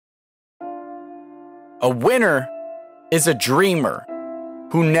A winner is a dreamer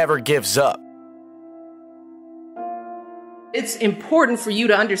who never gives up. It's important for you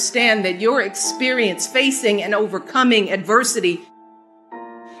to understand that your experience facing and overcoming adversity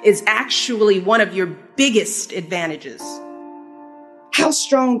is actually one of your biggest advantages. How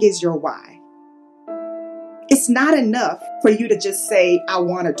strong is your why? It's not enough for you to just say, I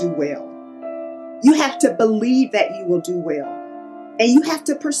want to do well. You have to believe that you will do well, and you have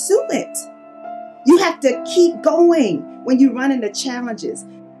to pursue it. You have to keep going when you run into challenges.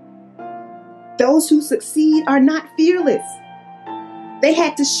 Those who succeed are not fearless. They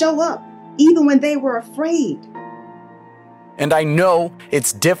had to show up even when they were afraid. And I know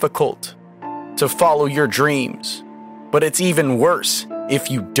it's difficult to follow your dreams, but it's even worse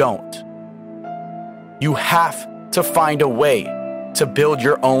if you don't. You have to find a way to build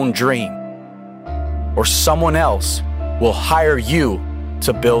your own dream, or someone else will hire you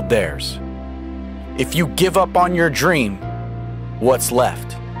to build theirs. If you give up on your dream, what's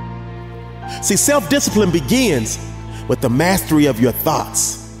left? See, self-discipline begins with the mastery of your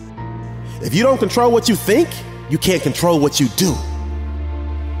thoughts. If you don't control what you think, you can't control what you do.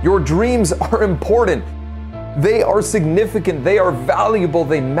 Your dreams are important. They are significant. They are valuable.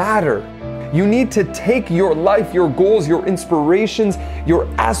 They matter. You need to take your life, your goals, your inspirations, your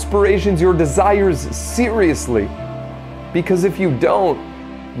aspirations, your desires seriously. Because if you don't,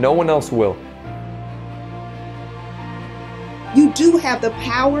 no one else will. You do have the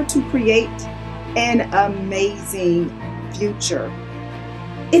power to create an amazing future.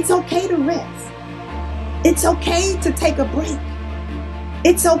 It's okay to rest. It's okay to take a break.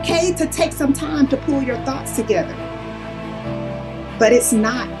 It's okay to take some time to pull your thoughts together. But it's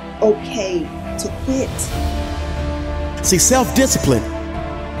not okay to quit. See, self-discipline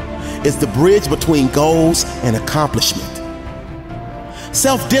is the bridge between goals and accomplishment.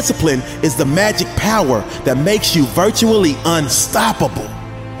 Self-discipline is the magic power that makes you virtually unstoppable.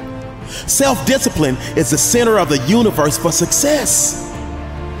 Self-discipline is the center of the universe for success.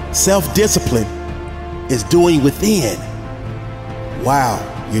 Self-discipline is doing within while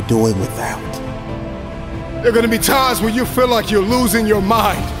you're doing without. There are going to be times when you feel like you're losing your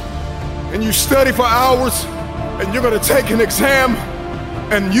mind, and you study for hours, and you're going to take an exam,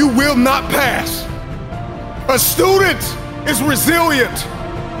 and you will not pass. A student is resilient.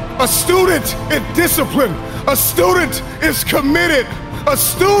 A student is disciplined. A student is committed. A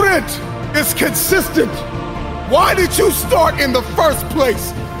student is consistent. Why did you start in the first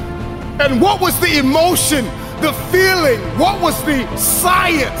place? And what was the emotion, the feeling? What was the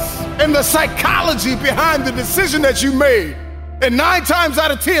science and the psychology behind the decision that you made? And 9 times out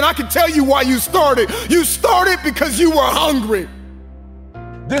of 10, I can tell you why you started. You started because you were hungry.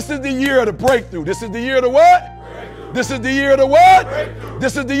 This is the year of the breakthrough. This is the year of the what? Breakthrough. This is the year of the what? Breakthrough.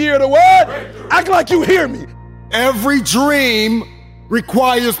 This is the year of the what? Breakthrough. Act like you hear me. Every dream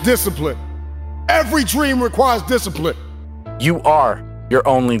requires discipline. Every dream requires discipline. You are your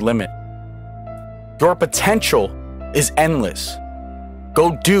only limit. Your potential is endless.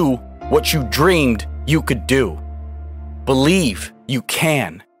 Go do what you dreamed you could do. Believe you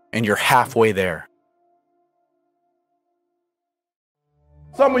can, and you're halfway there.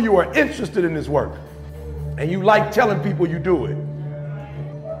 Some of you are interested in this work, and you like telling people you do it.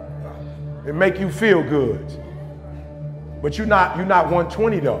 It make you feel good. But you're not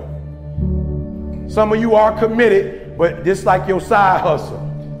 120 though. Some of you are committed, but this like your side hustle.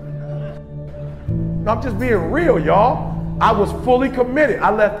 I'm just being real, y'all. I was fully committed. I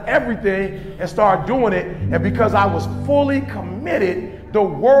left everything and started doing it. And because I was fully committed, the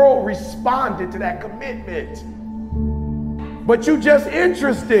world responded to that commitment. But you just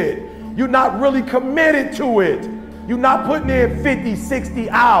interested. You're not really committed to it. You're not putting in 50, 60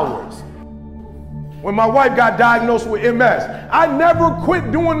 hours. When my wife got diagnosed with MS, I never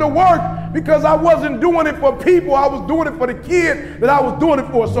quit doing the work because I wasn't doing it for people. I was doing it for the kids that I was doing it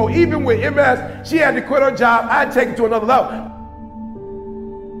for. So even with MS, she had to quit her job. I had to take it to another level.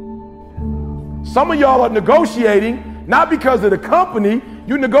 Some of y'all are negotiating, not because of the company.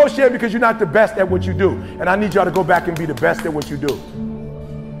 You negotiate because you're not the best at what you do. And I need y'all to go back and be the best at what you do.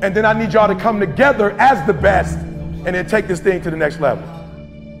 And then I need y'all to come together as the best and then take this thing to the next level.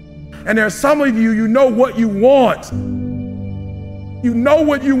 And there are some of you, you know what you want. You know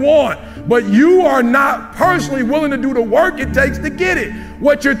what you want, but you are not personally willing to do the work it takes to get it.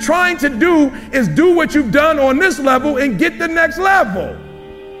 What you're trying to do is do what you've done on this level and get the next level.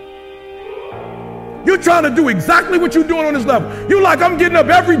 You're trying to do exactly what you're doing on this level. You're like, I'm getting up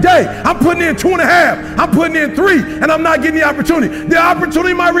every day. I'm putting in 2.5. I'm putting in 3, and I'm not getting the opportunity. The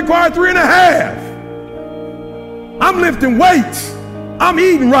opportunity might require 3.5. I'm lifting weights. I'm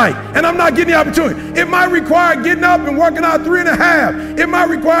eating right and I'm not getting the opportunity. It might require getting up and working out 3.5. It might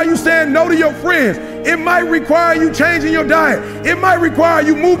require you saying no to your friends. It might require you changing your diet. It might require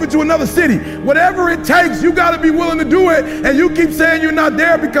you moving to another city. Whatever it takes, you got to be willing to do it. And you keep saying you're not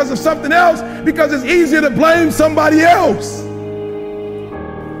there because of something else, because it's easier to blame somebody else.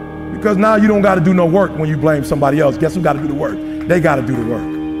 Because now you don't got to do no work when you blame somebody else. Guess who got to do the work? They got to do the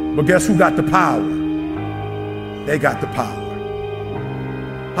work. But guess who got the power? They got the power.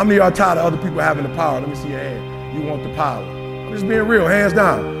 How many of y'all are tired of other people having the power? Let me see your hand. You want the power. I'm just being real. Hands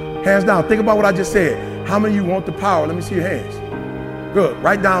down. Hands down. Think about what I just said. How many of you want the power? Let me see your hands. Good.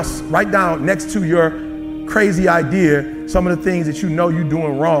 Write down next to your crazy idea some of the things that you know you're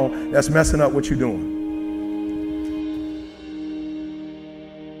doing wrong that's messing up what you're doing.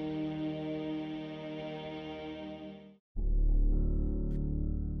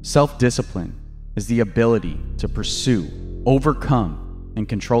 Self-discipline is the ability to pursue, overcome, and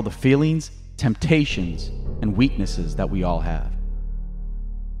control the feelings, temptations, and weaknesses that we all have.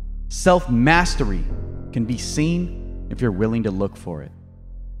 Self-mastery can be seen if you're willing to look for it.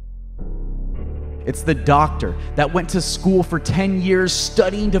 It's the doctor that went to school for 10 years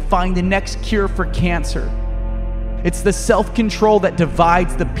studying to find the next cure for cancer. It's the self-control that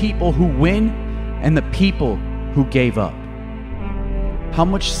divides the people who win and the people who gave up. How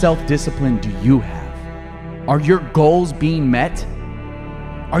much self-discipline do you have? Are your goals being met?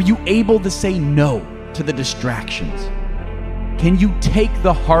 Are you able to say no to the distractions? Can you take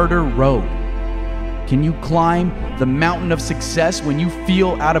the harder road? Can you climb the mountain of success when you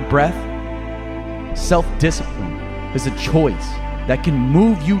feel out of breath? Self-discipline is a choice that can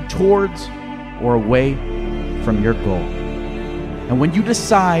move you towards or away from your goal. And when you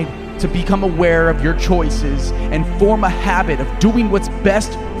decide to become aware of your choices and form a habit of doing what's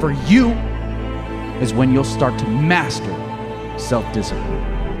best for you, is when you'll start to master self-discipline.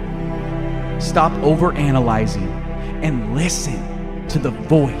 Stop overanalyzing and listen to the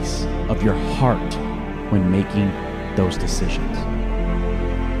voice of your heart when making those decisions.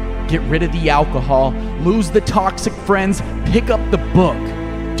 Get rid of the alcohol, lose the toxic friends, pick up the book,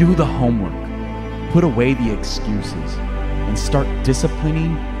 do the homework, put away the excuses, and start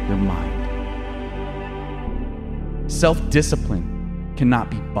disciplining your mind. Self-discipline cannot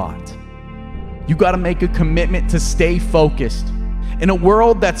be bought. You got to make a commitment to stay focused. In a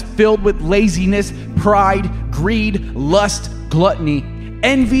world that's filled with laziness, pride, greed, lust, gluttony,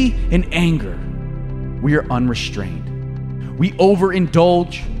 envy, and anger, we are unrestrained. We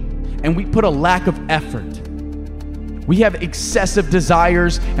overindulge, and we put a lack of effort. We have excessive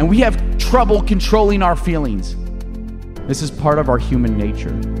desires, and we have trouble controlling our feelings. This is part of our human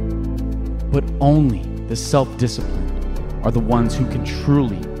nature. But only the self-disciplined are the ones who can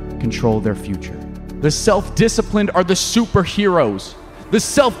truly control their future. The self-disciplined are the superheroes. The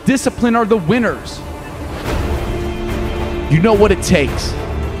self-disciplined are the winners. You know what it takes.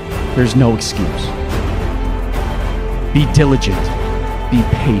 There's no excuse. Be diligent. Be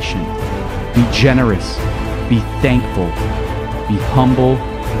patient. Be generous. Be thankful. Be humble.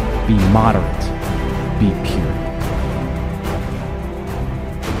 Be moderate. Be pure.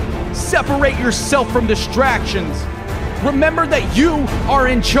 Separate yourself from distractions. Remember that you are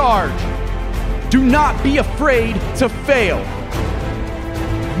in charge. Do not be afraid to fail.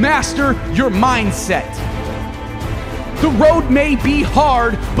 Master your mindset. The road may be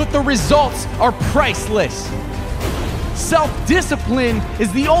hard, but the results are priceless. Self-discipline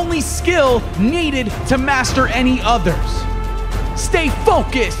is the only skill needed to master any others. Stay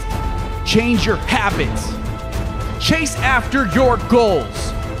focused. Change your habits. Chase after your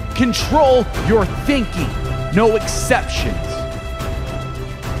goals. Control your thinking. No exceptions.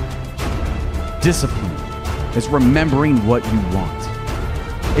 Discipline is remembering what you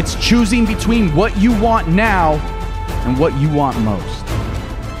want. It's choosing between what you want now and what you want most.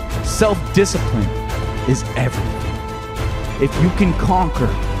 Self-discipline is everything. If you can conquer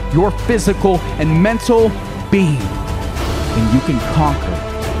your physical and mental being, then you can conquer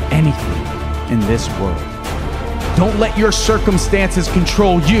anything in this world. Don't let your circumstances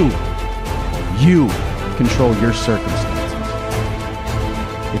control you. You control your circumstances.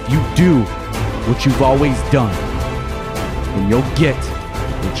 If you do what you've always done, then you'll get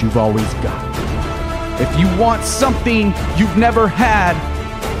what you've always got. If you want something you've never had,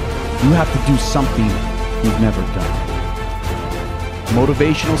 you have to do something you've never done.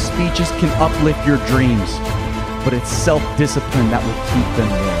 Motivational speeches can uplift your dreams, but it's self-discipline that will keep them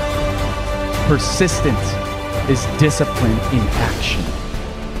there. Persistence is discipline in action.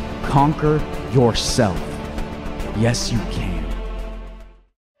 Conquer yourself. Yes, you can.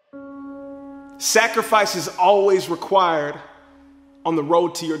 Sacrifice is always required on the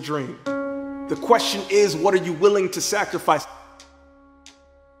road to your dream. The question is, what are you willing to sacrifice?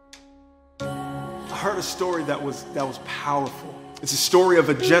 I heard a story that was powerful. It's a story of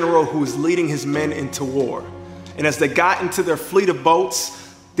a general who was leading his men into war. And as they got into their fleet of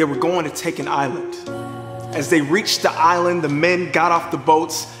boats, they were going to take an island. As they reached the island, the men got off the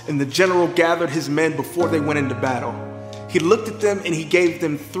boats and the general gathered his men before they went into battle. He looked at them and he gave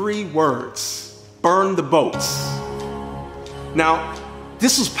them 3 words: burn the boats. Now,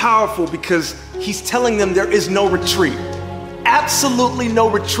 this was powerful because he's telling them there is no retreat. Absolutely no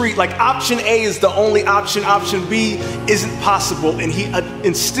retreat. Like option A is the only option. Option B isn't possible. And he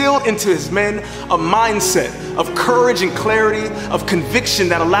instilled into his men a mindset of courage and clarity, of conviction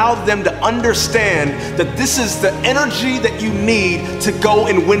that allowed them to understand that this is the energy that you need to go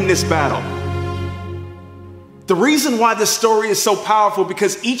and win this battle. The reason why this story is so powerful,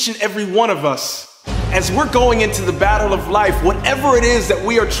 because each and every one of us, as we're going into the battle of life, whatever it is that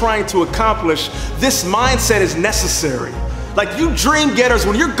we are trying to accomplish, this mindset is necessary. Like you dream getters,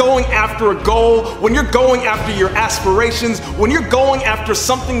 when you're going after a goal, when you're going after your aspirations, when you're going after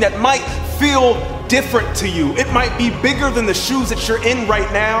something that might feel different to you, it might be bigger than the shoes that you're in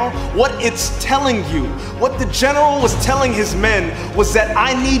right now, what it's telling you, what the general was telling his men was that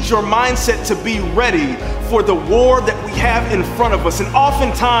I need your mindset to be ready for the war that we have in front of us. And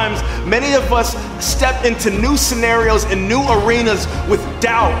oftentimes, many of us step into new scenarios and new arenas with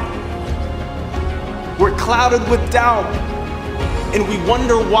doubt. We're clouded with doubt. And we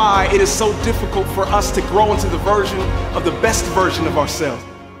wonder why it is so difficult for us to grow into the best version of ourselves.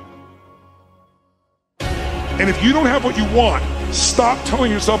 And if you don't have what you want, stop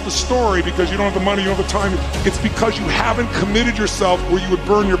telling yourself the story because you don't have the money, you don't have the time. It's because you haven't committed yourself where you would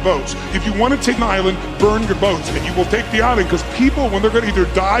burn your boats. If you want to take an island, burn your boats, and you will take the island, because people, when they're going to either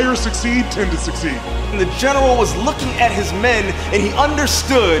die or succeed, tend to succeed. And the general was looking at his men and he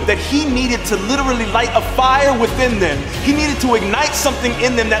understood that he needed to literally light a fire within them. He needed to ignite something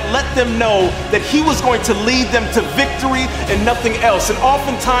in them that let them know that he was going to lead them to victory and nothing else. And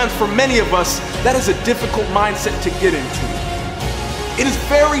oftentimes for many of us, that is a difficult mindset to get into. It is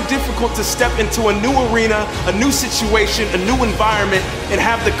very difficult to step into a new arena, a new situation, a new environment, and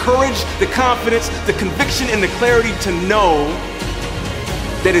have the courage, the confidence, the conviction, and the clarity to know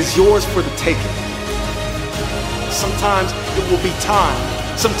that is yours for the taking. Sometimes it will be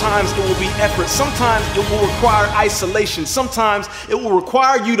time. Sometimes it will be effort. Sometimes it will require isolation. Sometimes it will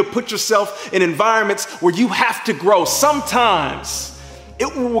require you to put yourself in environments where you have to grow. Sometimes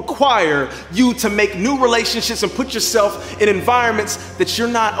it will require you to make new relationships and put yourself in environments that you're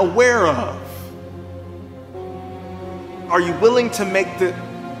not aware of. Are you willing to make the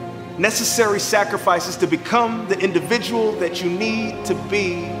necessary sacrifices to become the individual that you need to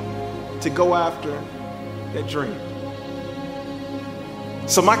be to go after that dream?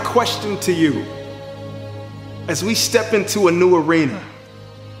 So my question to you, as we step into a new arena,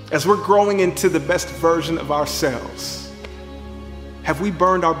 as we're growing into the best version of ourselves, have we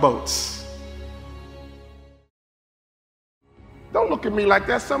burned our boats? Don't look at me like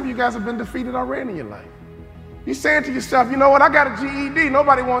that. Some of you guys have been defeated already in your life. You're saying to yourself, you know what, I got a GED,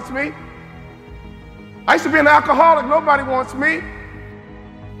 nobody wants me. I used to be an alcoholic, nobody wants me.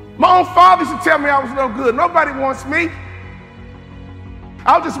 My own father used to tell me I was no good, nobody wants me.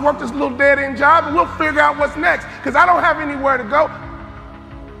 I'll just work this little dead-end job and we'll figure out what's next, because I don't have anywhere to go.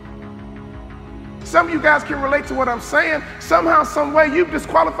 Some of you guys can relate to what I'm saying. Somehow, some way, you've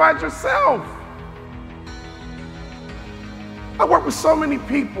disqualified yourself. I work with so many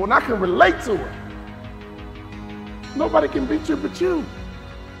people and I can relate to it. Nobody can beat you but you.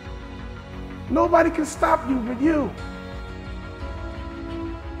 Nobody can stop you but you.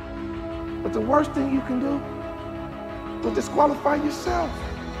 But the worst thing you can do is disqualify yourself.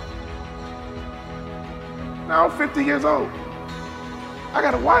 Now I'm 50 years old. I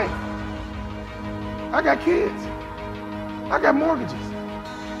got a wife. I got kids. I got mortgages.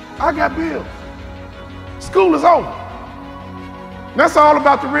 I got bills. School is over. That's all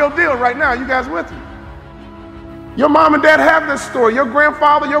about the real deal right now. You guys with me? Your mom and dad have this story. Your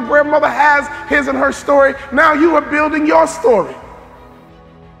grandfather, your grandmother has his and her story. Now you are building your story.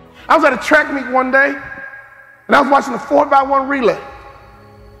 I was at a track meet one day, and I was watching a 4x1 relay.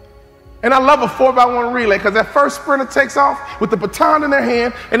 And I love a 4x1 relay because that first sprinter takes off with the baton in their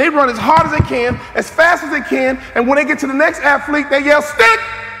hand, and they run as hard as they can, as fast as they can, and when they get to the next athlete, they yell, "Stick!"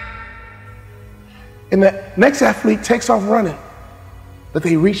 And the next athlete takes off running, but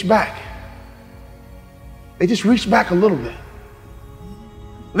they reach back. They just reach back a little bit.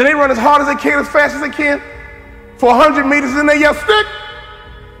 Then they run as hard as they can, as fast as they can, for 100 meters, and they yell, "Stick!"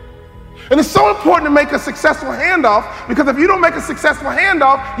 And it's so important to make a successful handoff, because if you don't make a successful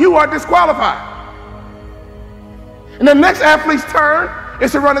handoff, you are disqualified. And the next athlete's turn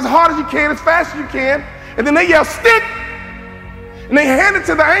is to run as hard as you can, as fast as you can, and then they yell, stick, and they hand it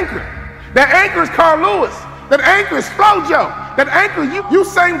to the anchor. That anchor is Carl Lewis. That anchor is Flojo. That anchor is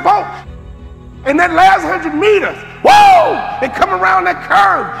Usain Bolt. And that last 100 meters, whoa, they come around that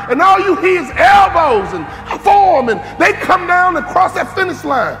curve, and all you hear is elbows and form, and they come down and cross that finish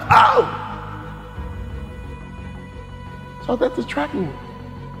line. Oh! So I was at this track meet,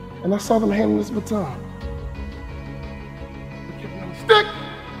 and I saw them handing this baton. Stick!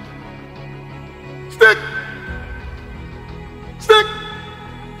 Stick! Stick!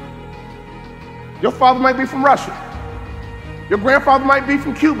 Your father might be from Russia. Your grandfather might be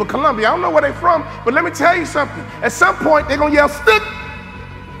from Cuba, Colombia. I don't know where they're from, but let me tell you something. At some point, they're gonna yell, stick!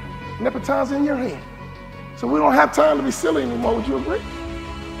 And that baton's in your hand. So we don't have time to be silly anymore, would you agree?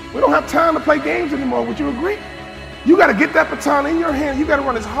 We don't have time to play games anymore, would you agree? You gotta get that baton in your hand. You gotta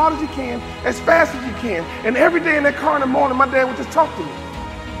run as hard as you can, as fast as you can. And every day in that car in the morning, my dad would just talk to me.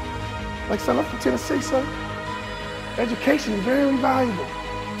 Like, son, I'm from Tennessee, son. Education is very valuable.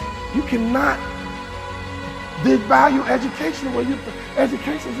 You cannot devalue education where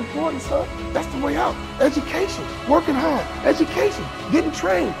education is important, son. That's the way out. Education, working hard, education, getting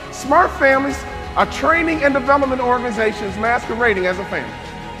trained. Smart families are training and development organizations masquerading as a family.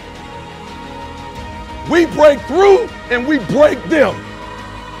 We break through and we break them.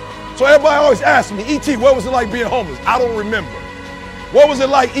 So everybody always asks me, E.T., what was it like being homeless? I don't remember. What was it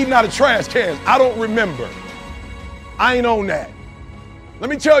like eating out of trash cans? I don't remember. I ain't on that. Let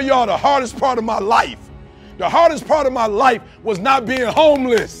me tell y'all the hardest part of my life. The hardest part of my life was not being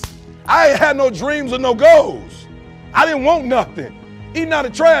homeless. I ain't had no dreams or no goals. I didn't want nothing. Eating out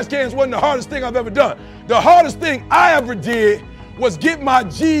of trash cans wasn't the hardest thing I've ever done. The hardest thing I ever did was get my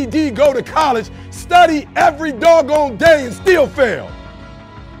GED, go to college, study every doggone day and still fail.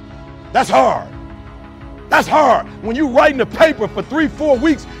 That's hard. That's hard. When you writing a paper for 3-4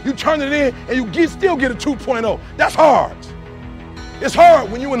 weeks, you turn it in and you still get a 2.0. That's hard. It's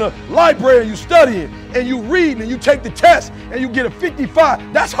hard when you're in the library and you studying and you reading and you take the test and you get a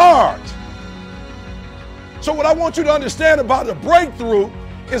 55. That's hard. So what I want you to understand about the breakthrough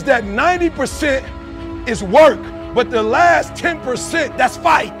is that 90% is work, but the last 10%, that's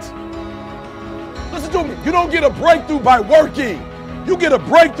fight. Listen to me. You don't get a breakthrough by working. You get a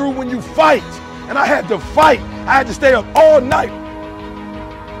breakthrough when you fight. And I had to fight. I had to stay up all night.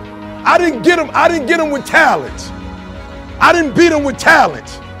 I didn't get them with talent. I didn't beat them with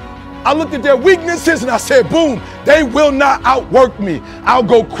talent. I looked at their weaknesses and I said, boom, they will not outwork me. I'll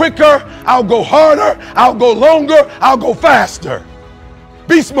go quicker, I'll go harder, I'll go longer, I'll go faster.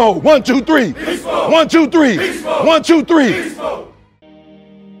 Beast mode, 1, 2, 3. Beast mode. 1, 2, 3. Beast mode. 1, 2, 3. Beast mode.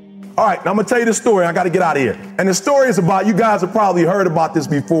 All right, now I'm gonna tell you this story. I gotta get out of here. And the story is about, you guys have probably heard about this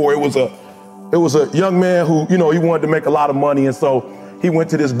before. It was a young man who, he wanted to make a lot of money, and so he went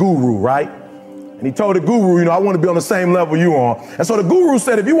to this guru, right? And he told the guru, I want to be on the same level you on. And so the guru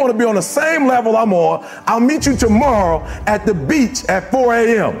said, if you want to be on the same level I'm on, I'll meet you tomorrow at the beach at 4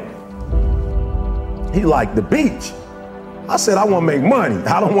 a.m. He liked the beach. I said, I want to make money.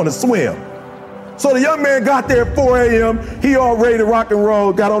 I don't want to swim. So the young man got there at 4 a.m. He all ready to rock and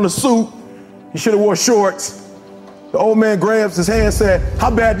roll, got on the suit. He should have wore shorts. The old man grabs his hand and said, how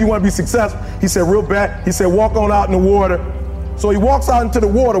bad do you want to be successful? He said, real bad. He said, walk on out in the water. So he walks out into the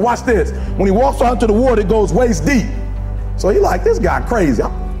water. Watch this. When he walks out into the water, it goes waist deep. So he like, this guy crazy.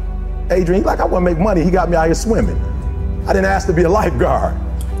 Adrian, he like, I want to make money. He got me out here swimming. I didn't ask to be a lifeguard.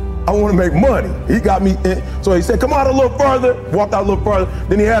 I want to make money. He got me in. So he said, come out a little further. Walked out a little further.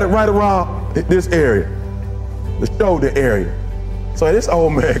 Then he had it right around this area, the shoulder area. So this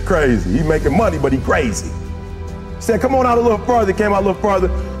old man crazy. He making money, but he crazy. He said, come on out a little further. Came out a little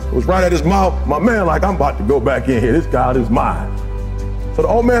further. It was right at his mouth. My man like, I'm about to go back in here. This God is mine. So the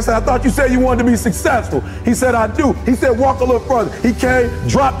old man said, I thought you said you wanted to be successful. He said, I do. He said, walk a little further. He came,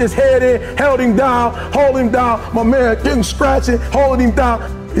 dropped his head in, held him down, hold him down. My man getting scratching, holding him down.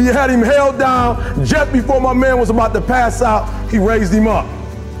 He had him held down. Just before my man was about to pass out, he raised him up.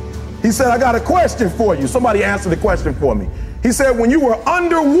 He said, I got a question for you. Somebody answered the question for me. He said, when you were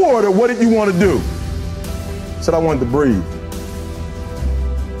underwater, what did you want to do? He said, I wanted to breathe.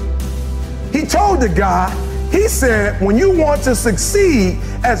 He told the guy, he said, when you want to succeed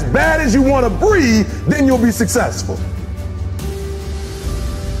as bad as you want to breathe, then you'll be successful.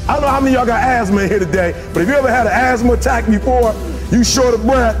 I don't know how many of y'all got asthma in here today, but if you ever had an asthma attack before, you short of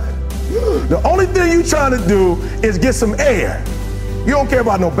breath, the only thing you're trying to do is get some air. You don't care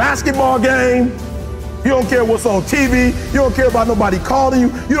about no basketball game. You don't care what's on TV. You don't care about nobody calling you.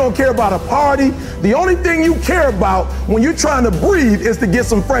 You don't care about a party. The only thing you care about when you're trying to breathe is to get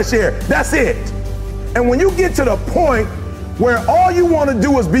some fresh air. That's it. And when you get to the point where all you want to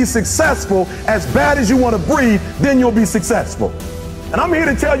do is be successful as bad as you want to breathe, then you'll be successful. And I'm here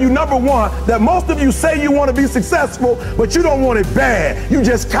to tell you, number one, that most of you say you want to be successful, but you don't want it bad. You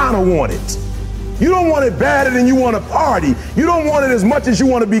just kind of want it. You don't want it badder than you want to party. You don't want it as much as you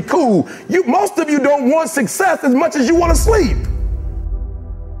want to be cool. Most of you don't want success as much as you want to sleep.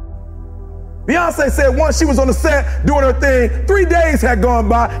 Beyonce said once she was on the set doing her thing, 3 days had gone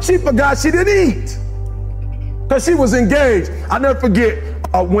by, she forgot she didn't eat because she was engaged. I'll never forget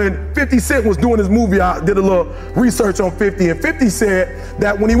when 50 Cent was doing his movie. I did a little research on 50, and 50 said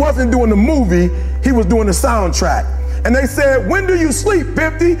that when he wasn't doing the movie, he was doing the soundtrack. And they said, when do you sleep,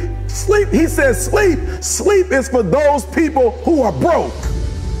 50? Sleep. He said, sleep. Sleep is for those people who are broke.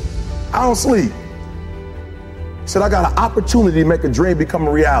 I don't sleep. He said, I got an opportunity to make a dream become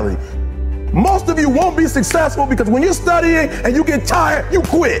a reality. Most of you won't be successful because when you're studying and you get tired, you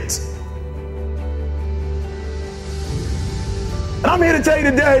quit. And I'm here to tell you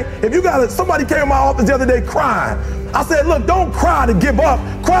today, if you got somebody came to my office the other day crying. I said, look, don't cry to give up,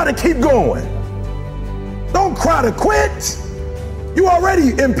 cry to keep going. Don't cry to quit. You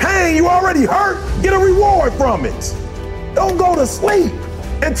already in pain, you already hurt, get a reward from it. Don't go to sleep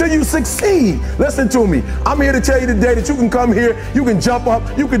until you succeed. Listen to me, I'm here to tell you today that you can come here, you can jump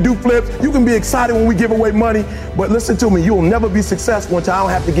up, you can do flips, you can be excited when we give away money, but listen to me, you'll never be successful until I don't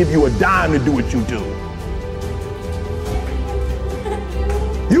have to give you a dime to do what you do.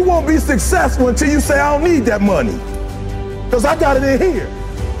 You won't be successful until you say, I don't need that money, because I got it in here.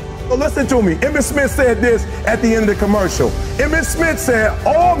 So listen to me. Emmitt Smith said this at the end of the commercial. Emmitt Smith said,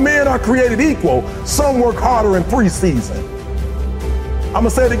 all men are created equal. Some work harder in preseason. I'm going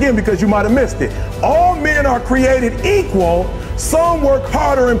to say it again because you might have missed it. All men are created equal. Some work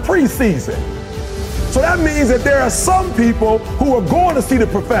harder in preseason. So that means that there are some people who are going to see the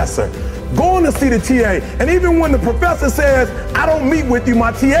professor, going to see the TA. And even when the professor says, I don't meet with you,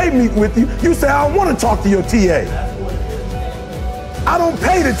 my TA meet with you, you say, I don't want to talk to your TA. I don't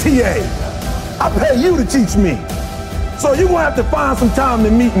pay the TA. I pay you to teach me. So you're gonna have to find some time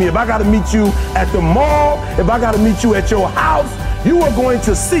to meet me. If I gotta meet you at the mall, if I gotta meet you at your house, you are going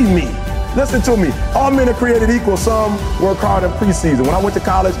to see me. Listen to me, all men are created equal. Some work hard in preseason. When I went to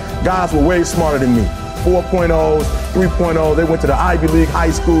college, guys were way smarter than me. 4.0s, 3.0s, they went to the Ivy League high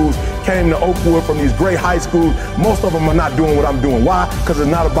schools, came to Oakwood from these great high schools. Most of them are not doing what I'm doing. Why? Because it's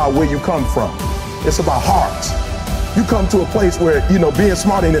not about where you come from. It's about heart. You come to a place where, being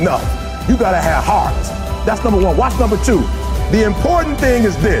smart ain't enough. You gotta have heart. That's number one. Watch number two. The important thing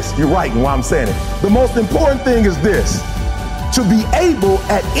is this. You're right in why I'm saying it. The most important thing is this. To be able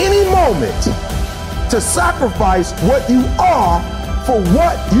at any moment to sacrifice what you are for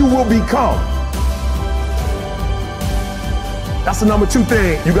what you will become. That's the number two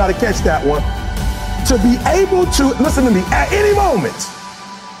thing. You gotta catch that one. To be able to, listen to me, at any moment.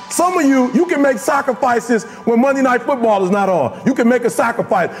 Some of you can make sacrifices when Monday Night Football is not on. You can make a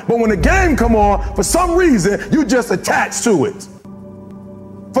sacrifice. But when the game come on, for some reason, you just attach to it.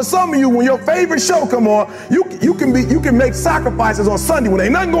 For some of you, when your favorite show come on, you can make sacrifices on Sunday when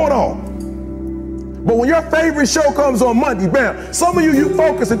ain't nothing going on. But when your favorite show comes on Monday, bam, some of you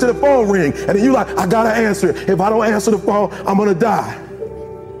focus until the phone ring, and then you like, I gotta answer it. If I don't answer the phone, I'm gonna die.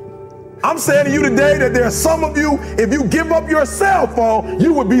 I'm saying to you today that there are some of you, if you give up your cell phone,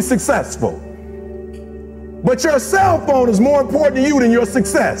 you would be successful. But your cell phone is more important to you than your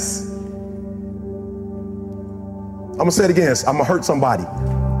success. I'm gonna say it again. I'm gonna hurt somebody.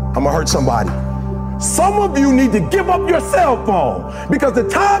 Some of you need to give up your cell phone because the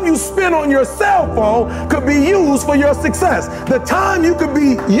time you spend on your cell phone could be used for your success. The time you could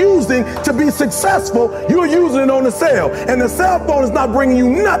be using to be successful, you're using it on the cell. And the cell phone is not bringing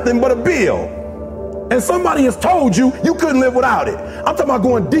you nothing but a bill. And somebody has told you you couldn't live without it. I'm talking about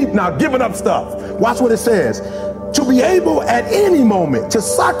going deep now, giving up stuff. Watch what it says. To be able at any moment to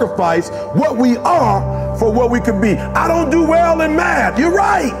sacrifice what we are for what we could be. I don't do well in math. You're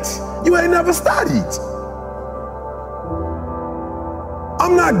right. You ain't never studied.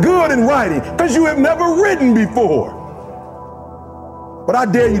 I'm not good in writing because you have never written before. But I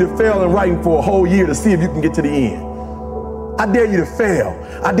dare you to fail in writing for a whole year to see if you can get to the end. I dare you to fail.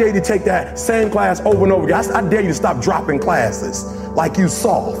 I dare you to take that same class over and over again. I dare you to stop dropping classes like you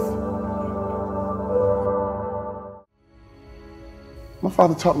soft. My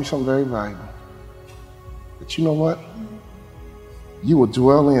father taught me something very valuable. That you know what? You will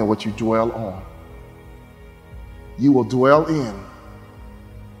dwell in what you dwell on. You will dwell in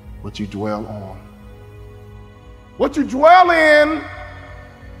what you dwell on. What you dwell in,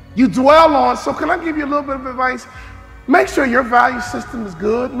 you dwell on. So can I give you a little bit of advice? Make sure your value system is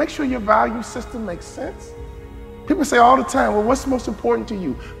good. Make sure your value system makes sense. People say all the time, well, what's most important to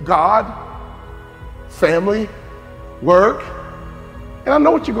you? God, family, work. And I know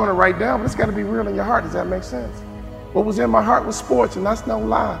what you're going to write down, but it's got to be real in your heart. Does that make sense? What was in my heart was sports, and that's no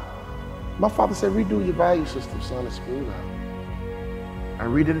lie. My father said, redo your value system, son, it's screwed up. I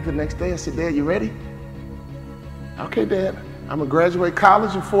redid it the next day. I said, Dad, you ready? Okay, Dad. I'm going to graduate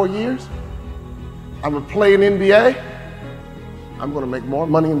college in 4 years. I'm going to play in NBA. I'm going to make more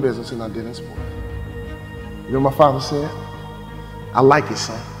money in business than I did in sports. You know what my father said? I like it,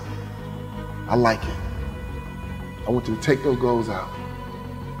 son. I like it. I want you to take those goals out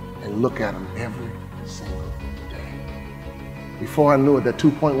and look at them every single day. Before I knew it, that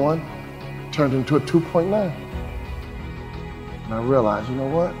 2.1 turned into a 2.9. And I realized, you know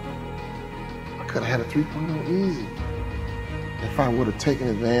what? I could have had a 3.0 easy if I would have taken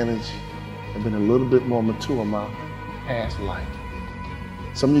advantage and been a little bit more mature in my past life.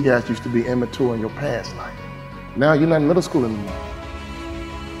 Some of you guys used to be immature in your past life. Now you're not in middle school anymore.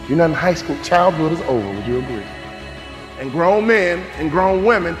 You're not in high school. Childhood is over, would you agree? And grown men and grown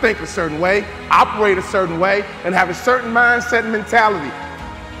women think a certain way, operate a certain way, and have a certain mindset and mentality.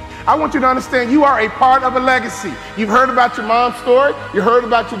 I want you to understand you are a part of a legacy. You've heard about your mom's story. You heard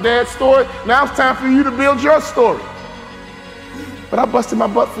about your dad's story. Now it's time for you to build your story. But I busted my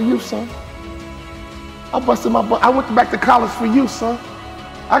butt for you, son. I busted my butt. I went back to college for you, son.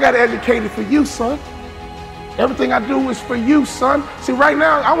 I got educated for you, son. Everything I do is for you, son. See, right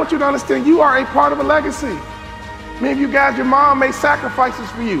now, I want you to understand you are a part of a legacy. Many of you guys, your mom made sacrifices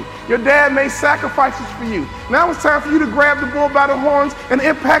for you. Your dad made sacrifices for you. Now it's time for you to grab the bull by the horns and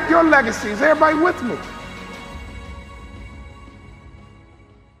impact your legacy. Is everybody with me?